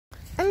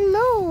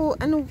Hello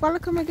and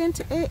welcome again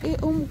to AA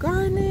Home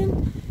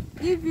Gardening.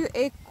 Give you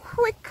a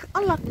quick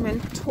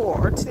allotment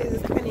tour. Today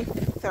is the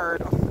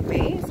 23rd of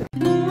May.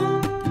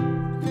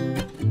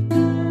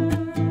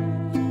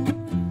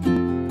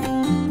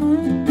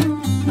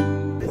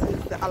 This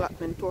is the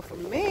allotment tour for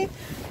May.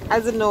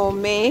 As you know,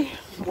 May,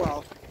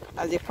 well,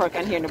 as you probably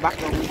can hear in the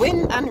background,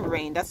 wind and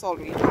rain, that's all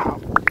we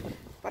have.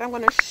 But I'm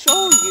going to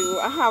show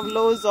you, I have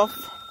loads of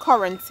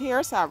currants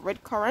here. So I have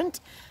red currant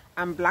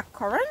and black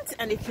currant,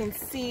 and you can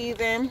see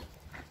them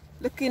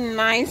looking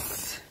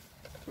nice,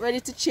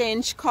 ready to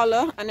change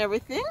color and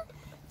everything.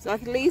 So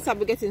at least I'll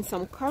be getting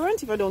some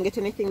currant if I don't get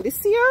anything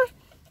this year,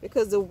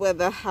 because the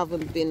weather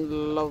haven't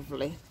been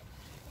lovely.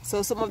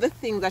 So some of the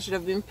things that should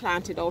have been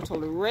planted out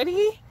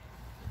already,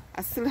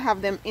 I still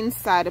have them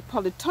inside the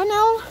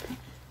polytunnel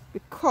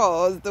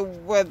because the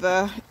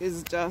weather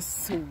is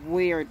just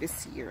weird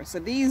this year. So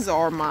these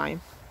are my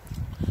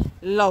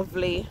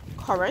lovely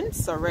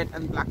currants, so red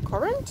and black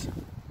currant.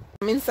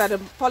 I'm inside the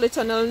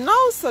polytunnel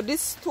now, so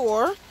this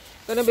tour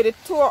gonna be the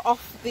tour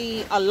of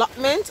the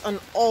allotment and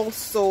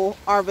also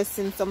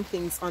harvesting some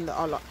things on the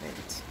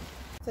allotment.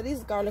 So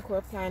these garlic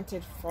were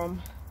planted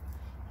from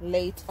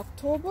late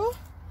October,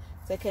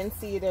 so you can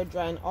see they're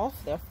drying off,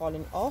 they're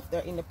falling off,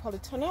 they're in the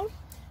polytunnel.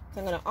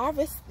 So I'm gonna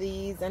harvest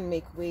these and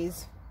make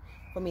ways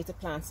for me to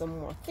plant some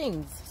more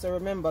things. So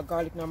remember,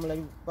 garlic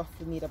normally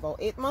roughly need about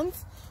 8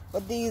 months,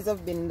 but these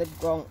have been in the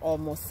ground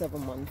almost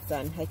 7 months,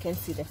 and I can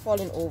see they're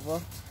falling over,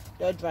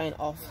 they're drying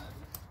off.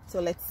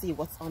 So let's see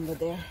what's under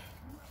there.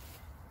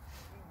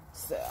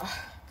 So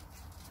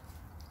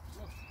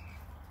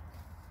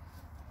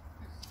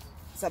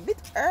it's a bit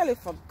early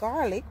for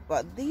garlic,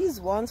 but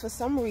these ones for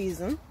some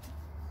reason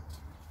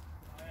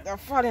they're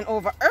falling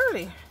over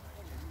early.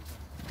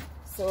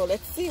 So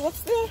let's see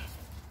what's there.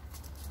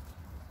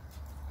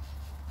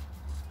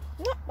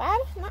 Not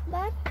bad, not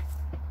bad.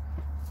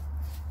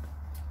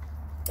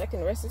 I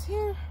can rest it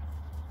here.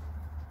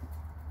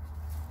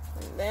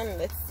 And then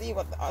let's see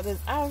what the others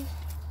have.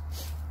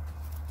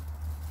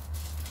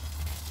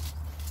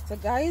 So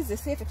guys, they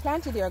say if you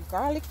planted your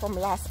garlic from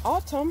last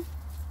autumn,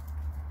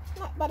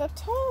 not bad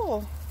at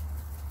all.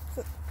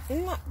 So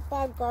not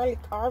bad garlic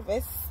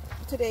harvest.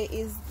 Today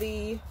is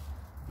the,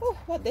 oh,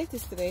 what date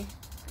is today?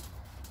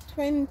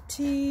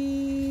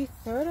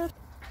 23rd.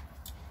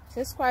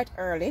 So it's quite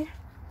early,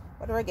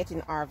 but we're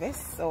getting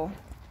harvest, so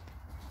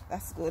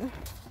that's good.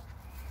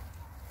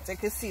 So you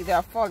can see they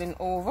are falling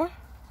over.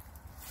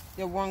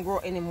 They won't grow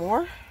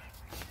anymore,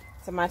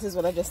 so might as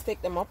well I just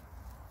take them up,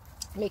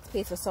 make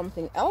space for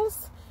something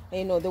else. And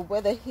you know, the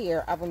weather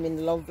here haven't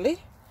been lovely,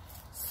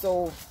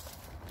 so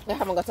they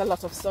haven't got a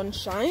lot of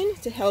sunshine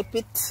to help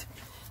it.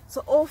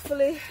 So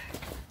hopefully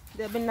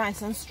they'll be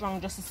nice and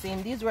strong just the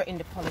same. These were in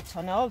the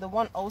polytunnel. The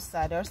one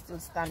outside are still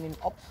standing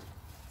up,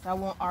 so I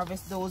won't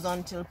harvest those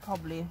until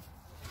probably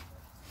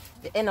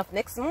the end of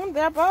next month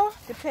thereabout,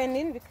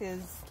 depending,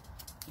 because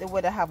the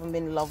weather haven't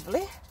been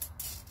lovely.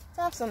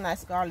 So I have some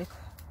nice garlic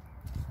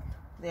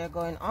there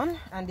going on,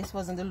 and this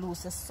wasn't the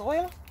loosest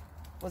soil,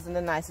 wasn't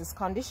the nicest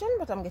condition,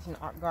 but I'm getting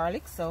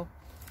garlic. So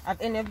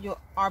have any of you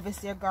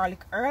harvest your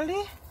garlic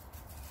early?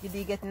 Did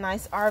you get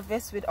nice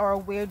harvest with our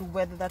weird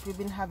weather that we've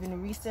been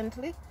having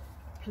recently?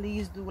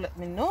 Please do let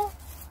me know.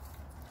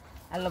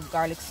 I love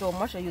garlic so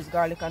much. I use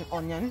garlic and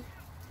onion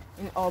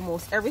in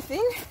almost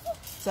everything,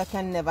 so I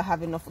can never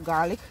have enough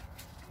garlic.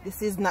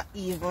 This is not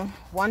even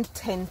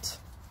 1/10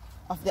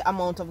 of the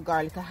amount of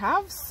garlic I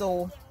have.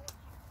 So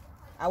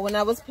when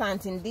I was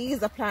planting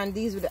these, I planted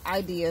these with the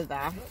idea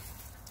that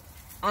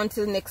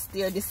until next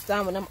year this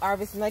time when I'm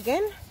harvesting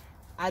again,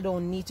 I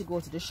don't need to go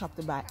to the shop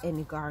to buy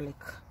any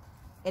garlic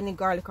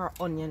or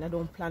onion. I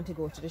don't plan to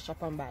go to the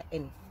shop and buy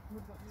any.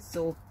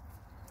 So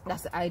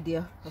that's the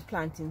idea of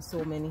planting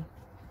so many,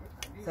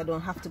 so I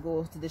don't have to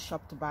go to the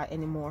shop to buy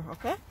any more.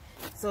 Okay,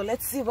 so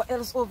let's see what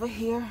else over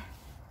here.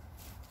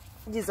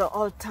 These are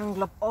all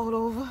tangled up all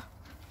over.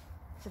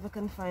 So if I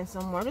can find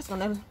some more, I'm just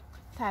gonna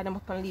tie them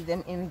up and leave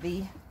them in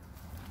the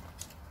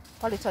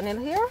polytunnel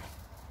here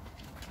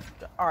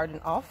to harden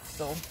off.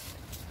 So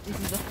this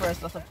is the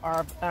first lot of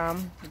our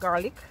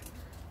garlic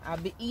I'll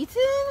be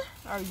eating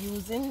or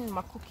using in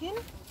my cooking.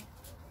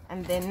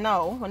 And then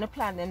now when you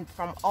plant them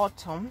from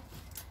autumn,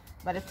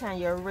 by the time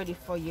you're ready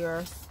for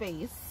your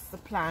space to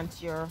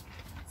plant your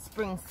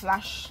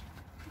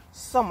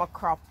spring/summer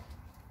crop,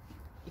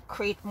 you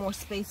create more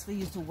space for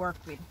you to work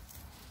with.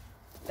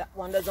 That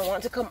one doesn't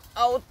want to come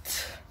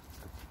out.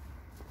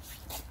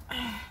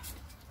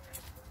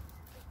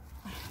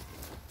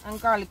 And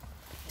garlic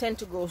tend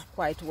to grow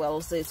quite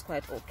well, so it's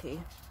quite okay.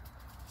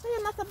 So yeah,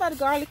 not a bad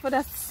garlic for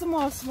that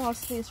small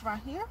space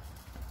right here.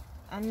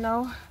 And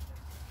now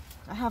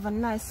I have a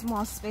nice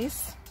small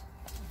space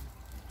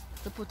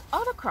to put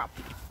all the crop.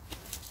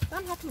 So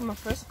I'm happy with my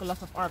first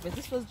lot of harvest.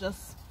 This was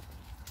just,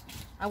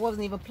 I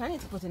wasn't even planning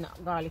to put in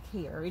garlic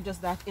here. It's just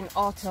that in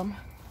autumn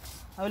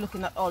I was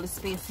looking at all the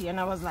space here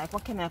and I was like,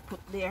 what can I put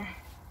there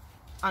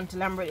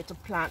until I'm ready to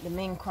plant the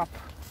main crop.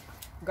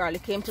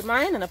 Garlic came to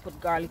mind and I put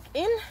garlic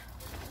in,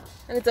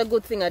 and it's a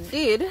good thing I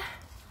did,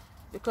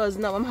 because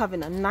now I'm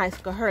having a nice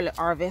early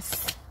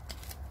harvest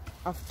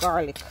of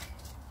garlic. So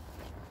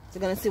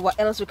we're gonna see what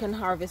else we can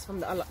harvest from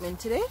the allotment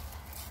today.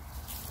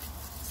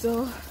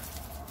 So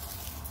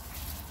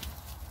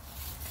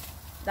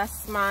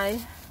that's my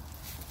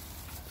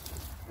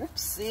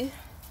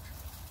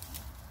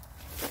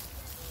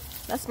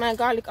that's my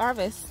garlic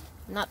harvest.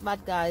 Not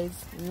bad, guys,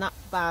 not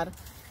bad.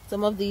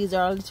 Some of these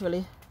are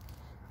literally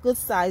good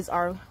size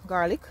or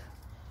garlic,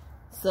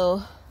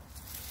 so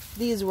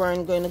these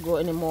weren't going to grow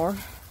anymore.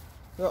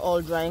 They're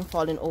all drying,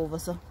 falling over.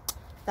 So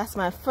that's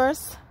my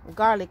first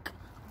garlic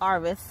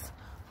harvest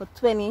for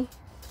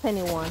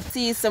 2021.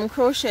 See some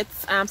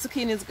courgettes,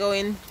 zucchinis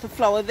going to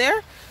flower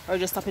there, or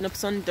just topping up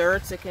some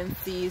dirt. So you can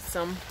see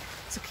some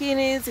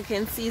zucchinis, you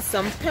can see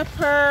some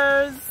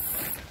peppers,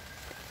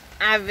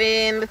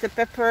 having little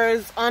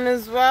peppers on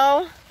as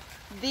well.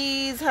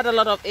 These had a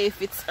lot of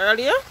aphids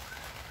earlier,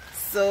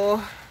 so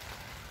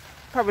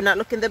probably not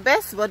looking the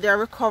best, but they're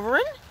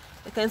recovering.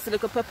 You can see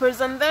little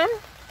peppers on them.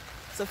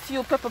 So a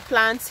few pepper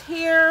plants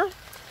here.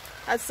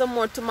 Add some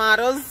more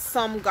tomatoes,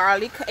 some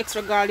garlic,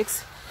 extra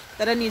garlics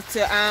that I need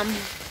to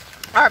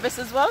harvest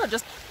as well.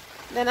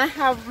 Then I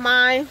have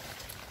my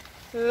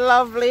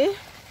lovely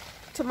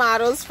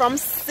tomatoes from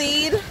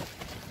seed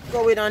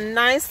going on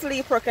nicely.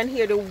 You can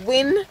hear the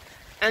wind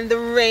and the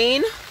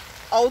rain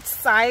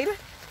outside.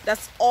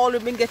 That's all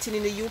we've been getting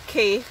in the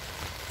UK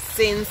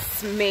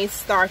since May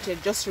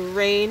started. Just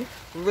rain,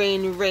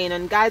 rain, rain.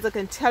 And guys, I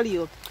can tell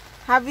you,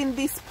 having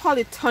this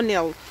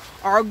polytunnel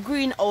or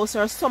greenhouse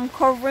or some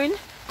covering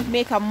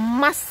make a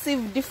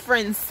massive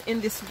difference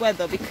in this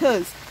weather,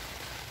 because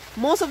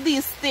most of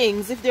these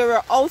things, if they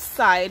were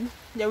outside,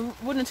 they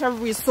wouldn't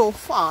have reached so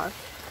far,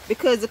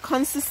 because the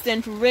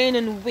consistent rain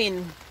and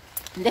wind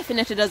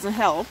definitely doesn't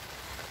help.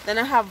 Then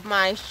I have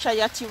my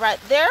chayote right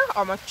there,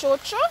 or my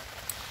chocho.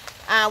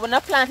 When I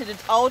planted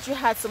it out, we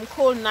had some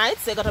cold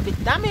nights, so it got a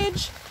bit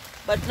damaged,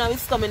 but now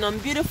it's coming on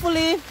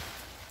beautifully.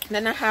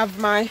 Then I have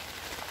my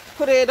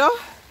potato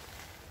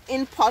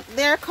in pot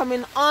there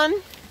coming on.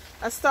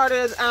 I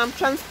started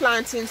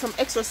transplanting some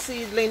extra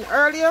seedling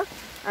earlier,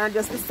 and I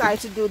just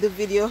decided to do the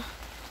video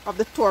of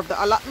the tour of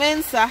the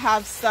allotment. So I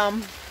have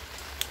some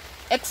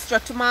extra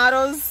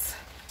tomatoes,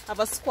 I have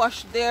a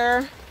squash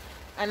there,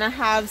 and I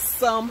have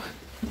some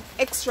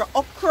extra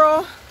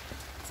okra,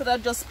 so that I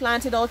just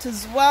planted out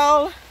as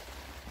well.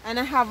 And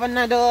I have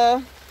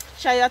another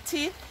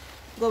chayote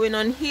going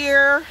on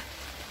here.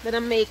 Then I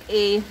make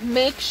a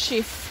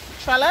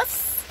makeshift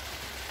trellis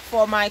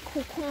for my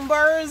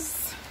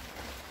cucumbers.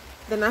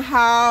 Then I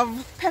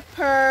have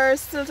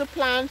peppers still to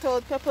plant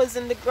out, peppers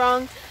in the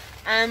ground,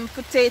 and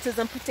potatoes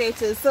and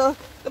potatoes. So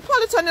the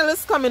polytunnel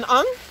is coming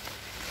on.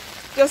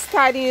 Just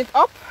tidying it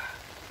up,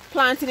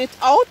 planting it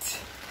out.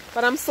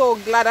 But I'm so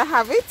glad I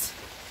have it,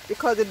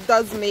 because it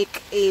does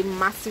make a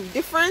massive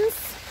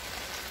difference.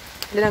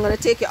 Then I'm going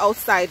to take it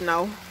outside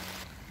now.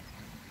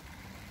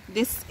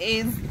 This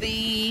is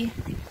the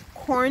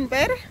corn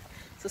bed.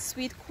 So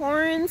sweet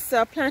corn.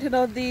 So I planted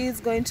all these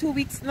going 2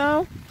 weeks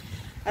now.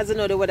 As you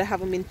know, the weather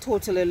haven't been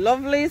totally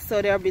lovely,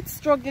 so they're a bit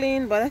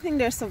struggling, but I think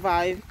they'll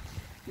survive.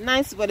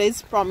 Nice weather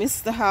is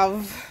promised to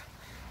have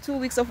 2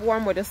 weeks of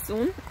warm weather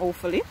soon,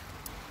 hopefully.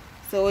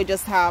 So we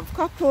just have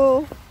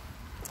couple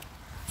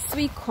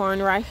sweet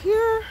corn right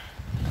here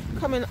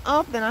coming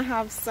up. Then I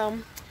have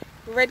some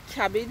red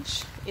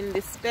cabbage in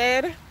this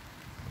bed.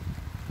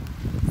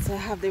 So I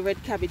have the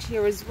red cabbage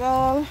here as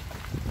well.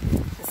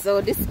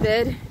 So this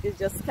bed is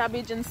just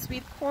cabbage and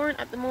sweet corn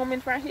at the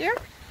moment right here.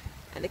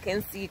 And you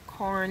can see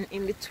corn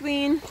in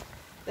between.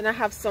 Then I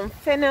have some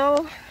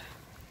fennel,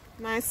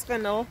 nice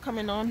fennel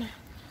coming on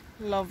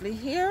lovely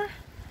here.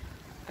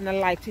 And I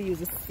like to use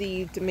the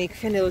seed to make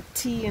fennel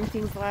tea and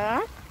things like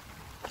that.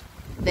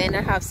 Then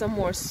I have some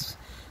more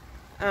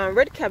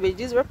red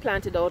cabbages. Were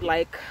planted out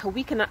like a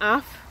week and a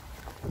half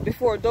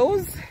before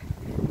those,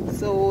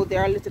 so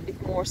they're a little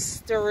bit more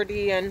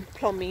sturdy and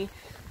plummy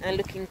and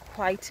looking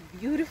quite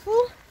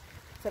beautiful.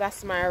 So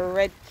that's my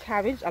red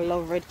cabbage. I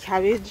love red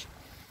cabbage,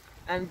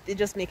 and they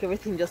just make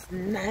everything just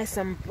nice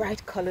and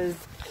bright colors.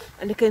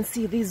 And you can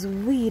see these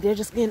weeds, they're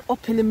just getting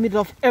up in the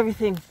middle of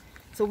everything.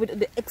 So with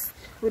the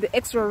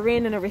extra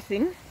rain and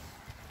everything,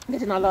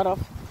 getting a lot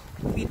of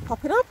weed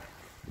popping up.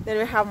 Then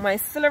we have my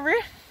celery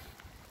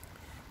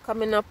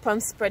coming up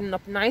and spreading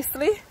up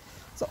nicely.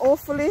 So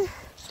hopefully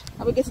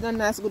I'll be getting a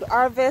nice good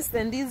harvest.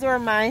 Then these are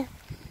my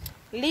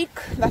leek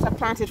that I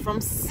planted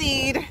from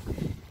seed,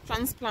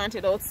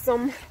 transplanted out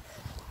some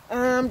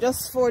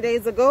just 4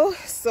 days ago.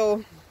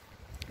 So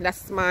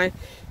that's my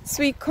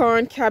sweet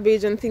corn,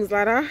 cabbage and things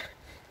like that.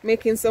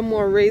 Making some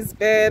more raised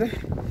bed.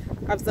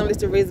 I have some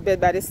little raised bed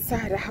by the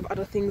side. I have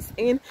other things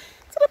in.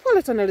 So the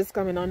polytunnel is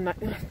coming on, not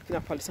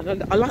polytunnel,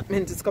 the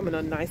allotment is coming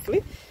on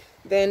nicely.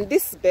 Then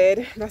this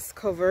bed that's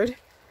covered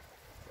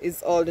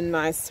is all the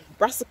nice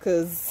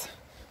brassicas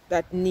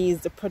that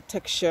needs the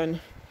protection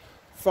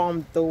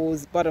from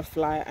those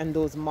butterfly and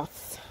those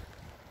moths.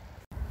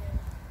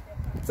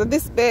 So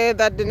this bed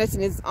that the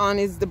netting is on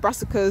is the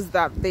brassicas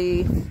that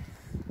the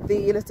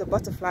little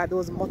butterfly,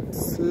 those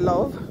moths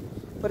love.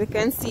 but you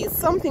can see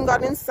something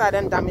got inside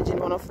and damaging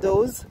one of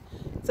those.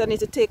 So I need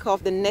to take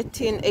off the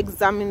netting,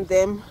 examine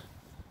them,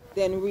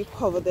 then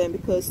recover them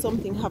because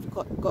something have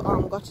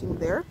got in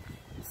there.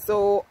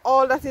 So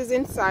all that is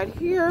inside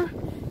here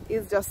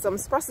is just some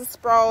Brussels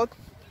sprout,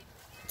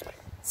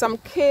 some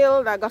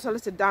kale that got a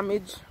little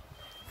damage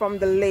from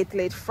the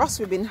late frost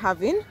we've been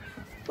having,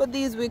 but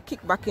these will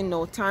kick back in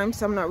no time,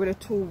 so I'm not really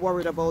too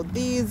worried about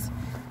these.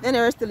 Then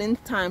they're still in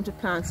time to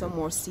plant some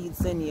more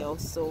seeds anyhow,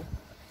 so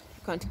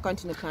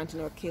continue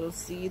planting our kale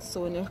seeds,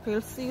 sowing our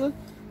kale seed.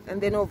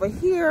 And then over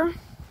here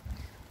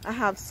I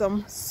have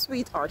some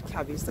sweetheart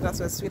cabbage, so that's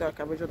why sweetheart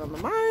cabbage was on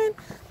my mind.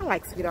 I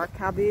like sweetheart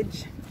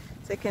cabbage.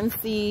 So you can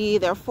see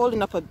they're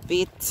folding up a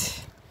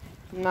bit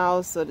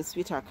now, so the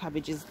sweetheart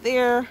cabbage is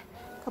there.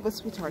 A couple of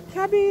sweetheart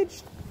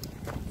cabbage.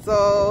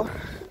 So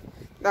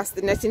that's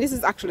the netting. This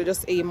is actually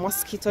just a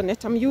mosquito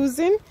net I'm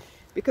using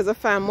because I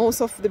find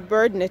most of the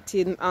bird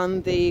netting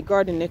and the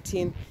garden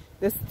netting,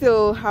 they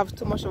still have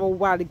too much of a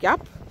wide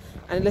gap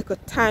and like a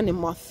tiny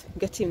moth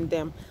getting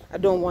them. I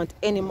don't want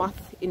any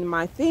moth in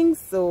my things,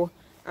 so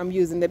I'm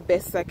using the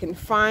best I can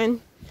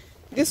find.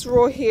 This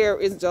row here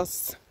is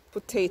just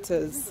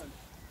potatoes,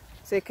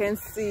 so you can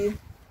see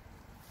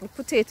the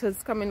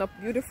potatoes coming up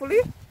beautifully.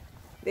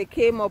 They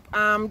came up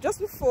just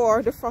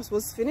before the frost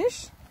was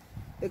finished.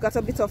 They got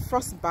a bit of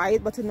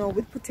frostbite, but you know,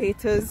 with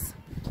potatoes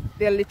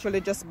they literally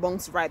just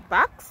bounce right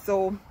back.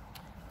 So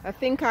I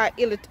think I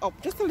ill it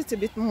up just a little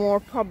bit more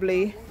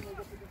probably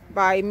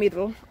by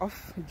middle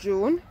of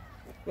June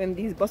when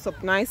these bust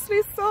up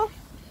nicely. So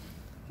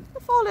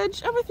the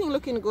foliage, everything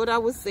looking good, I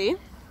would say.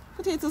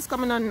 Potatoes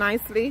coming on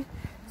nicely.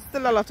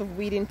 Still a lot of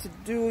weeding to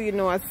do, you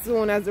know. As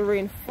soon as the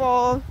rain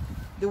fall,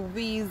 the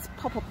weeds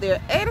pop up their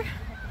head.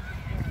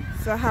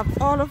 So I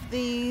have all of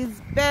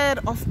these bed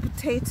of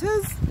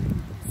potatoes.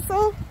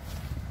 So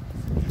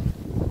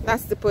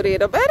that's the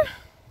potato bed,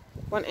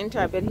 one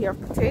entire bed here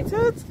of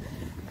potatoes.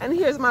 And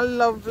here's my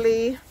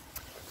lovely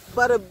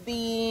butter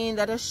bean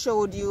that I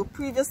showed you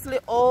previously,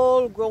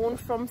 all grown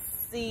from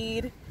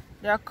seed.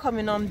 They are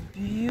coming on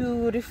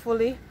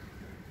beautifully.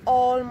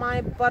 All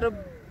my butter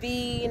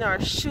bean are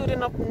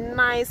shooting up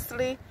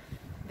nicely.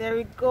 There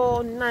we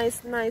go.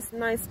 Nice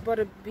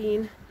butter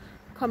bean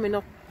coming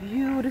up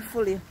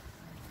beautifully.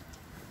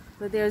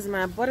 So there's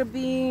my butter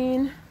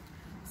bean.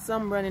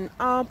 Some running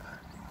up,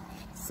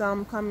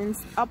 some coming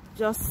up,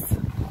 just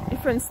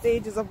different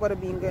stages of butter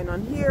bean going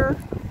on here.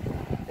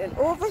 Then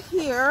over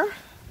here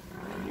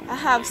I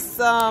have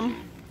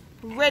some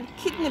red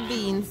kidney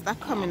beans that are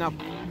coming up.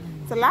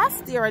 So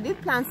last year I did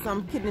plant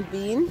some kidney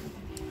bean.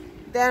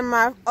 Then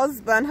my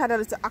husband had a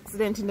little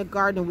accident in the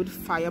garden with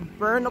fire,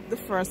 burned up the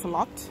first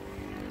lot.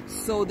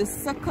 So the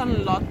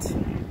second lot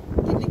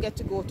didn't get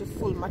to go to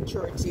full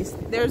maturity.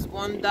 There's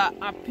one that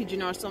a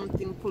pigeon or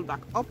something pulled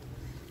back up.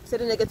 So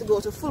then I get to go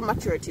to full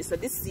maturity. So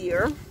this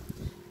year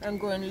I'm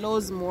growing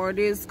loads more.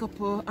 There's a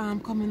couple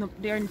coming up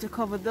there. I need to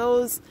cover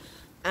those.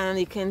 And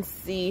you can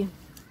see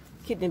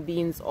kidney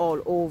beans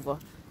all over.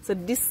 So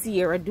this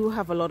year I do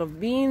have a lot of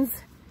beans.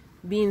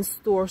 Beans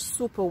store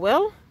super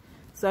well,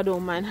 so I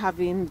don't mind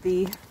having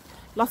the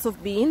lots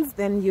of beans.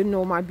 Then you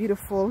know my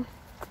beautiful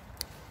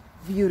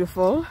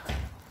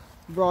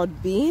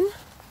broad bean,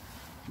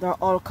 they're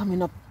all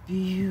coming up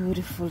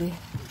beautifully.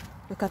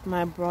 Look at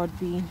my broad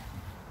bean.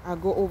 I'll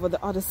go over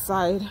the other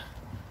side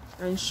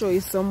and show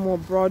you some more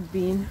broad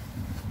bean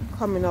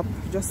coming up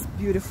just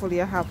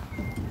beautifully. I have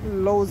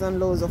loads and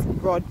loads of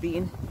broad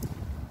bean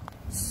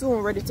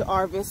soon ready to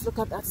harvest. Look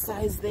at that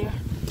size there.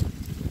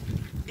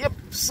 Yep,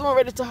 soon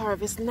ready to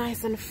harvest.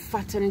 Nice and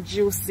fat and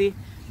juicy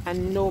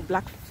and no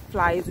black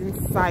flies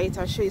in sight.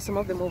 I'll show you some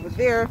of them over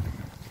there.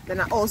 Then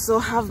I also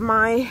have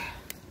my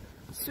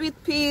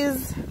sweet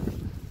peas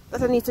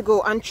that I need to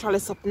go and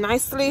trellis up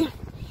nicely.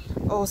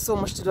 Oh, so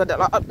much to do at the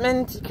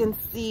allotment. You can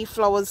see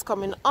flowers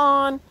coming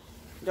on.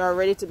 They're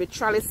ready to be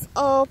trellised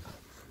up.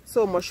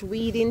 So much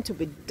weeding to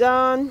be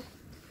done.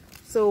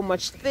 So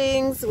much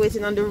things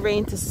waiting on the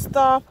rain to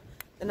stop.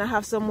 Then I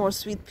have some more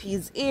sweet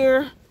peas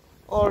here,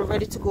 all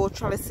ready to go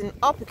trellising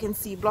up. You can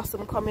see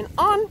blossom coming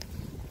on.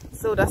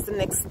 So that's the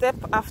next step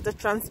after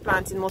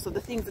transplanting most of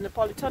the things in the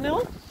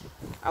polytunnel.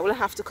 I will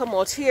have to come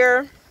out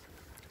here,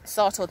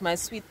 sort out my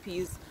sweet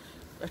peas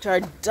that are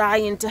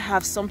dying to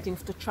have something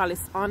to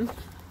trellis on.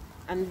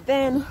 And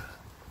then,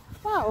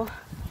 wow,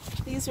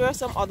 these were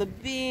some other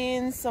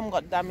beans. Some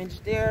got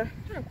damaged there.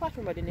 I can't quite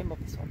remember the name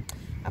of this one.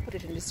 I put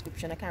it in the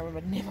description. I can't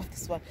remember the name of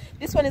this one.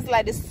 This one is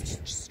like this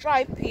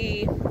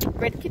stripy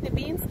red kidney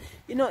beans.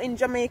 You know, in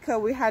Jamaica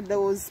we had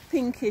those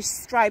pinkish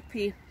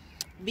stripy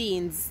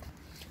beans.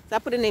 So I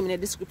put the name in the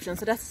description.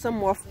 So that's some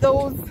more of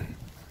those.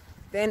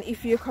 Then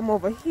if you come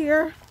over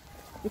here,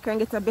 you can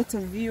get a better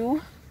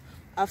view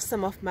of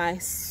some of my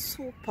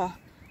super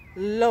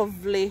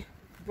lovely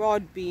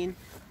broad bean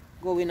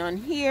going on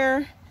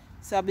here.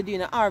 So I'll be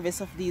doing a harvest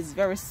of these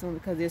very soon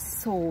because there's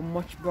so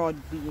much broad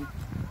bean.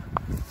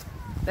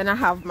 Then I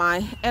have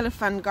my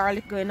elephant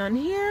garlic going on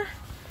here.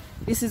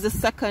 This is the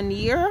second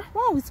year.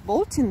 Wow, it's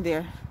bolting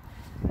there.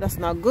 That's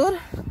not good.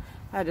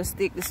 I just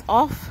take this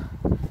off.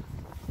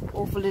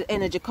 hopefully the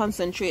energy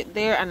concentrate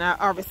there, and I'm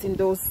harvesting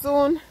those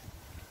soon.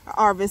 I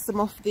harvest some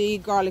of the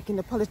garlic in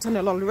the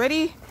polytunnel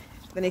already.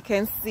 Then you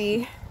can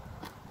see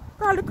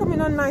garlic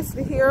coming on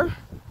nicely here.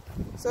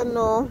 So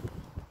now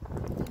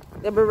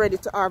they'll be ready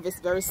to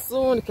harvest very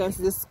soon. You can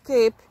see the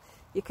scape.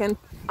 You can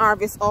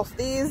harvest off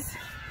these,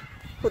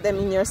 put them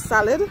in your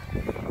salad.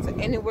 So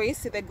anywhere you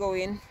see they're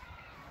going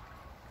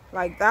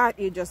like that,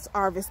 you just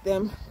harvest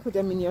them, put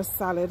them in your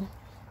salad.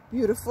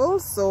 Beautiful.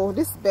 So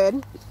this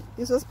bed,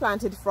 this was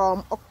planted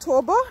from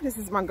October. This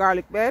is my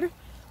garlic bed.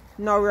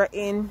 Now we're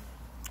in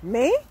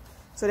May,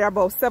 so they're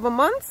about 7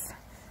 months,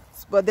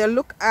 but they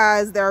look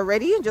as they're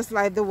ready, just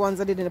like the ones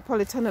I did in the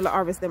polytunnel. I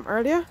harvested them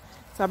earlier,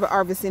 so I'll be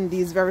harvesting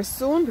these very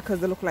soon because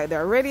they look like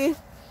they're ready.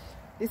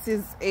 This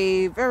is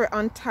a very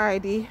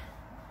untidy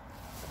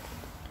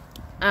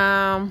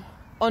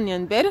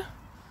onion bed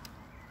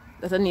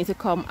that I need to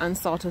come and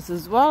sort out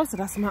as well. So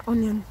that's my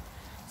onion,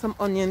 some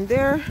onion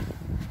there,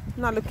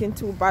 not looking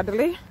too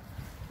badly.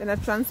 Then I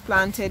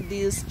transplanted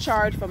these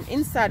chard from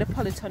inside the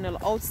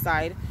polytunnel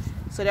outside,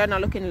 so they're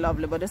not looking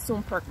lovely, but they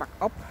soon perk back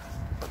up.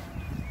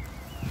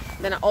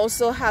 Then I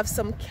also have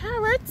some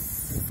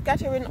carrots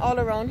scattering all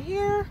around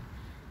here.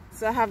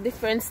 So I have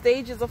different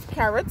stages of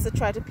carrots. I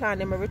try to plant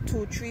them every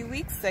 2-3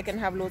 weeks so I can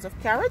have loads of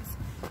carrots.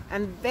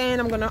 And then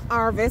I'm gonna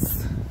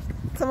harvest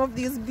some of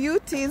these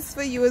beauties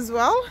for you as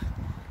well,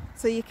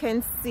 so you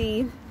can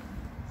see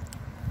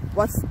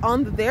what's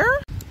on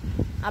there.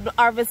 I'll be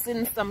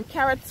harvesting some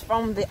carrots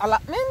from the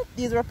allotment.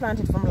 These were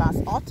planted from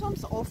last autumn,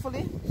 so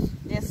hopefully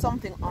there's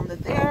something under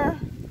there,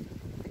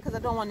 because I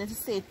don't want it to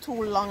stay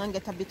too long and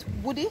get a bit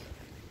woody.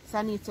 So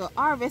I need to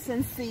harvest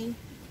and see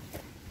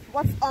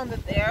what's under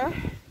there.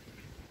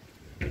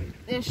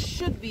 There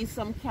should be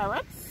some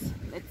carrots.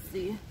 Let's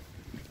see.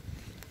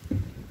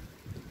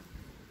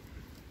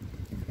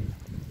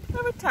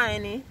 Very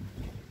tiny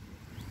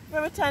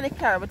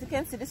carrot, but you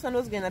can see this one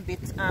was getting a bit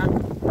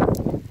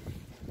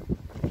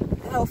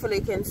hopefully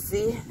you can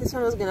see this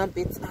one was getting a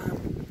bit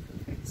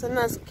it's a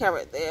nice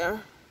carrot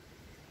there.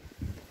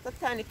 That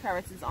tiny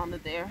carrot is under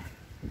there,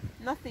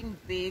 nothing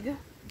big.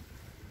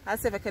 I'll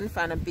see if I can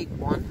find a big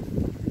one.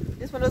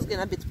 This one was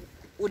getting a bit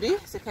woody,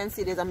 so you can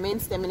see there's a main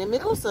stem in the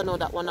middle, so no,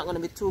 that one not going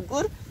to be too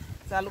good.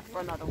 So I'll look for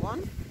another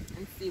one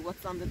and see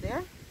what's under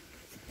there.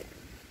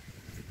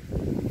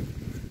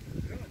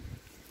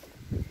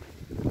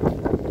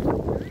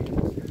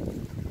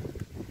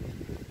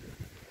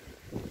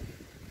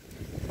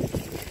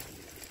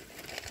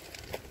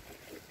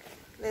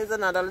 There's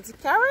another little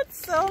carrot,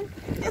 so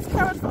there's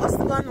carrot for us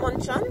to go and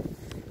munch on.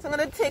 So I'm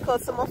going to take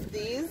out some of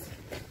these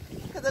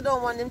because I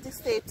don't want them to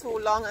stay too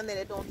long and then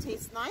they don't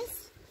taste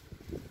nice.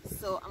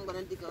 So I'm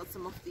going to dig out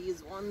some of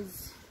these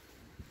ones.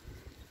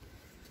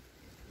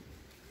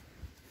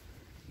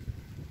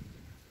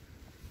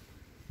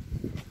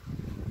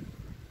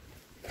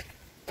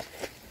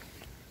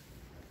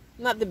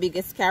 Not the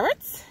biggest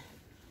carrots,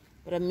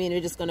 but I mean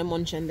we're just going to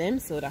munch on them,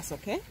 so that's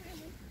okay.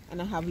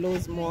 And I have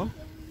loads more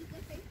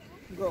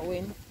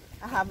growing.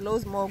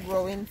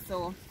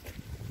 So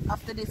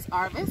after this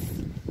harvest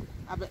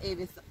I'll be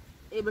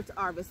able to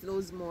harvest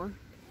loads more.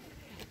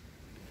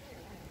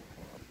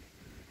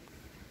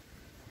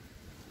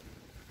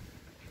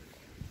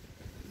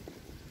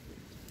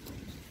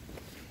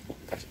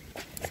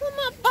 So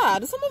not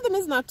bad, some of them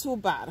is not too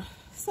bad.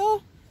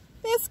 So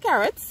there's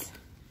carrots,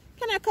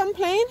 can I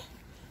complain?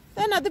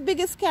 They're not the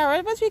biggest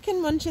carrot, but we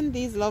can munch on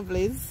these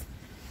lovelies.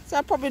 So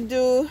I'll probably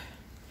do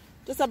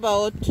just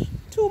about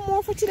 2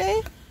 more for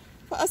today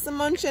for us to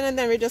munch on, and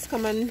then we just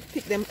come and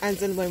pick them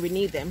as and when we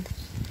need them.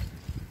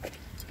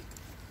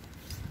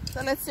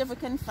 So let's see if we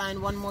can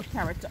find one more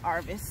carrot to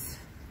harvest.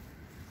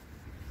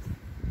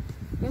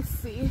 Let's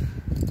see.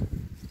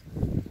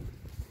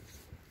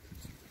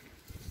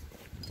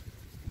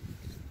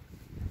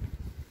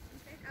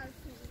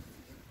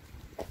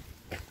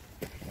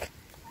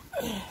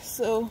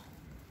 So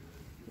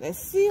let's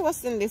see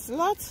what's in this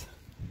lot.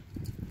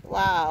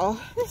 Wow,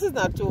 this is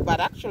not too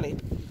bad actually.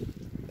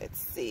 Let's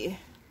see.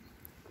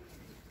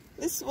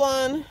 This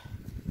one,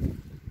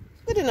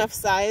 good enough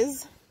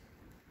size.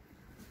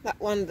 That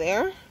one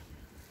there.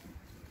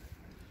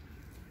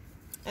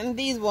 And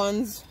these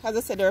ones, as I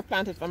said, they were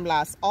planted from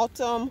last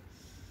autumn,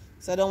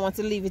 so I don't want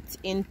to leave it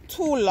in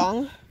too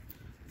long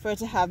for it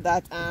to have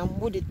that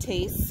woody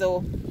taste.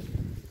 So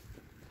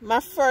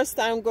my first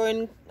time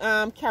growing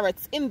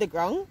carrots in the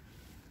ground.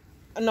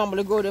 I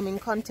normally grow them in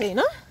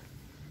container.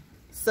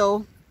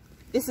 So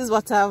this is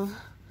what I've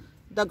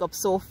dug up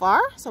so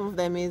far. Some of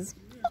them is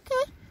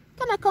okay,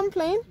 can I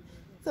complain?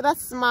 So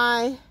that's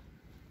my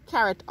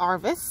carrot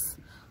harvest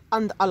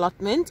on the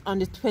allotment on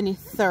the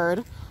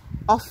 23rd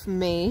of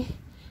May.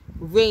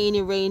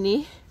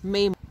 Rainy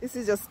May. This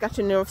is just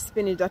scatching of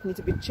spinach that need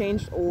to be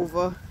changed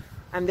over,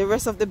 and the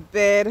rest of the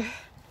bed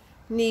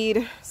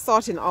need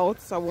sorting out,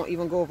 so I won't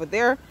even go over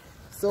there.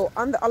 So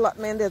on the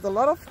allotment there's a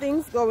lot of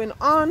things going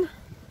on.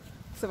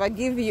 So if I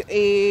give you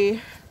a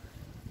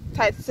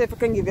tight, so if I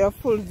can give you a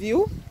full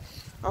view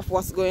of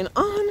what's going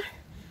on.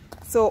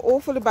 So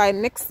hopefully by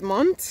next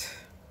month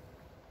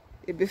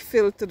it'll be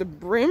filled to the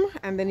brim,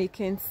 and then you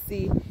can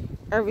see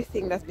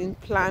everything that's been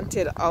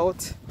planted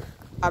out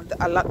of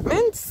the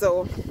allotment.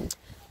 So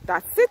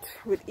that's it.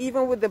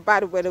 Even with the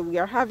bad weather we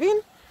are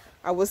having,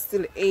 I was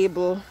still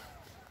able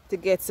to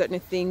get certain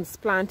things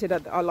planted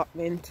at the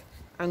allotment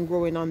and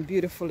growing on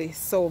beautifully.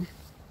 So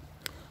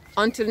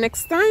until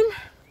next time,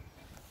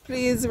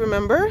 please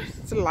remember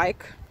to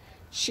like,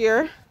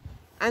 share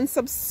and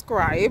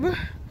subscribe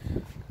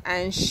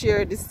and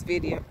share this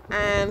video.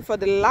 And for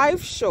the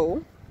live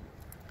show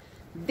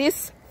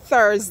this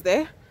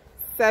Thursday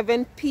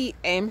 7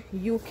 p.m.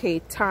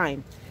 UK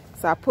time,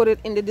 so I put it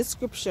in the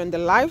description, the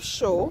live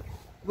show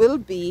will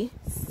be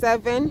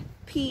 7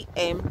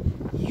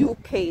 p.m.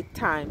 UK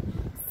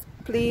time.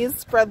 Please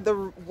spread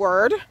the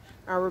word,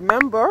 and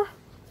remember,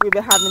 we'll be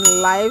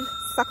having live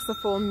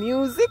saxophone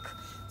music,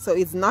 so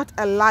it's not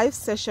a live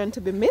session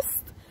to be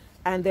missed,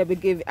 and they'll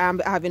be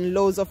having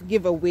loads of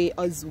giveaway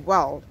as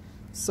well.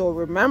 So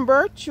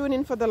remember, tune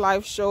in for the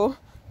live show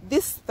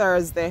this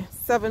Thursday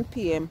 7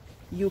 p.m.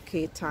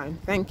 UK time.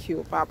 Thank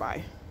you. Bye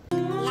bye.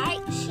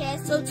 Like, share,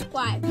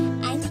 subscribe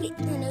and click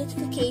the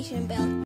notification bell.